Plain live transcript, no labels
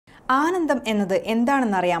ആനന്ദം എന്നത്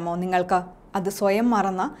എന്താണെന്നറിയാമോ നിങ്ങൾക്ക്? അത് സ്വയം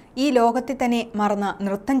മറന്ന് ഈ ലോകത്തെ തന്നെ മറന്ന്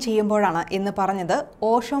നൃത്തം ചെയ്യുമ്പോഴാണ് എന്ന് പറഞ്ഞത്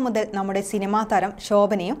ഓഷോ മുതൽ നമ്മുടെ സിനിമാ താരം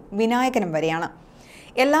ശോഭനയും വിനായകനും വരെയാണ്.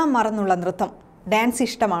 എല്ലാം മറന്നുള്ള നൃത്തം, ഡാൻസ്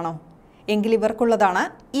ഇഷ്ടമാണോ? എങ്കിൽ ഇവർക്കുള്ളതാണ്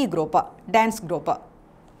ഈ ഗ്രൂപ്പ്, ഡാൻസ് ഗ്രൂപ്പ്.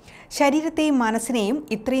 ശരീരത്തെയും മനസ്സിനെയും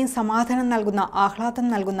ഇത്രയും സമാധാനം നൽകുന്ന, ആഹ്ലാദം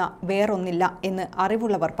നൽകുന്ന വേറൊന്നില്ല എന്ന്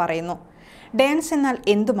അറിവുള്ളവർ പറയുന്നു. ഡാൻസ് എന്നാൽ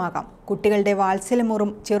എന്തുമാകാം. കുട്ടികളുടെ വാത്സല്യമൂറും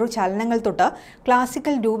ചെറു ചലനങ്ങൾ തൊട്ട്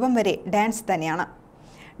ക്ലാസിക്കൽ രൂപം വരെ ഡാൻസ് തന്നെയാണ്.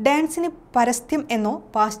 ഡാൻസിന് പരസ്യം എന്നോ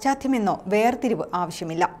പാശ്ചാത്യമെന്നോ വേർതിരിവ്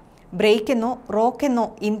ആവശ്യമില്ല. ബ്രേക്ക് എന്നോ റോക്ക് എന്നോ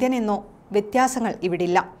ഇന്ത്യൻ എന്നോ വ്യത്യാസങ്ങൾ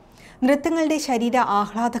ഇവിടില്ല. നൃത്തങ്ങളുടെ ശരീര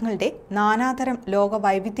ആഹ്ലാദങ്ങളുടെ നാനാതരം ലോക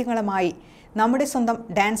വൈവിധ്യങ്ങളുമായി നമ്മുടെ സ്വന്തം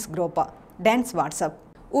ഡാൻസ് ഗ്രൂപ്പ്, ഡാൻസ് വാട്സപ്പ്.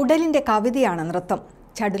 ഉടലിൻ്റെ കവിതയാണ് നൃത്തം.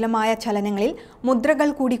 ചടുലമായ ചലനങ്ങളിൽ മുദ്രകൾ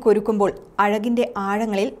കൂടി കൊരുക്കുമ്പോൾ അഴകിൻ്റെ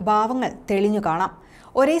ആഴങ്ങളിൽ ഭാവങ്ങൾ തെളിഞ്ഞു കാണാം.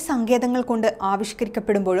 ഒരേ സങ്കേതങ്ങൾ കൊണ്ട്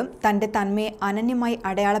ആവിഷ്കരിക്കപ്പെടുമ്പോഴും തൻ്റെ തന്മയെ അനന്യമായി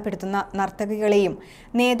അടയാളപ്പെടുത്തുന്ന നർത്തകികളെയും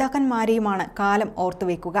നേതാക്കന്മാരെയുമാണ് കാലം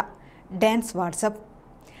ഓർത്തുവെക്കുക. Dance WhatsApp.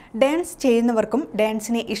 ഡാൻസ് ചെയ്യുന്നവർക്കും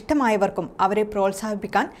ഡാൻസിനെ ഇഷ്ടമായവർക്കും അവരെ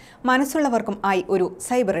പ്രോത്സാഹിപ്പിക്കാൻ മനസ്സുള്ളവർക്കും ആയി ഒരു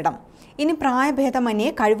സൈബർ ഇടം. ഇനി പ്രായഭേദമന്യേ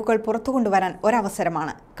കഴിവുകൾ പുറത്തുകൊണ്ടുവരാൻ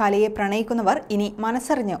ഒരവസരമാണ്. കലയെ പ്രണയിക്കുന്നവർ ഇനി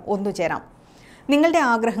മനസ്സറിഞ്ഞ് ഒന്നുചേരാം. നിങ്ങളുടെ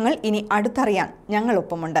ആഗ്രഹങ്ങൾ ഇനി അടുത്തറിയാൻ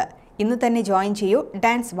ഞങ്ങളൊപ്പമുണ്ട്. ഇന്ന് തന്നെ ജോയിൻ ചെയ്യൂ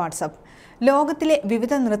ഡാൻസ് വാട്സപ്പ്. ലോകത്തിലെ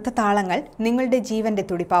വിവിധ നൃത്ത താളങ്ങൾ നിങ്ങളുടെ ജീവന്റെ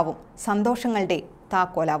തുടിപ്പാവും, സന്തോഷങ്ങളുടെ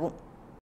താക്കോലാവും.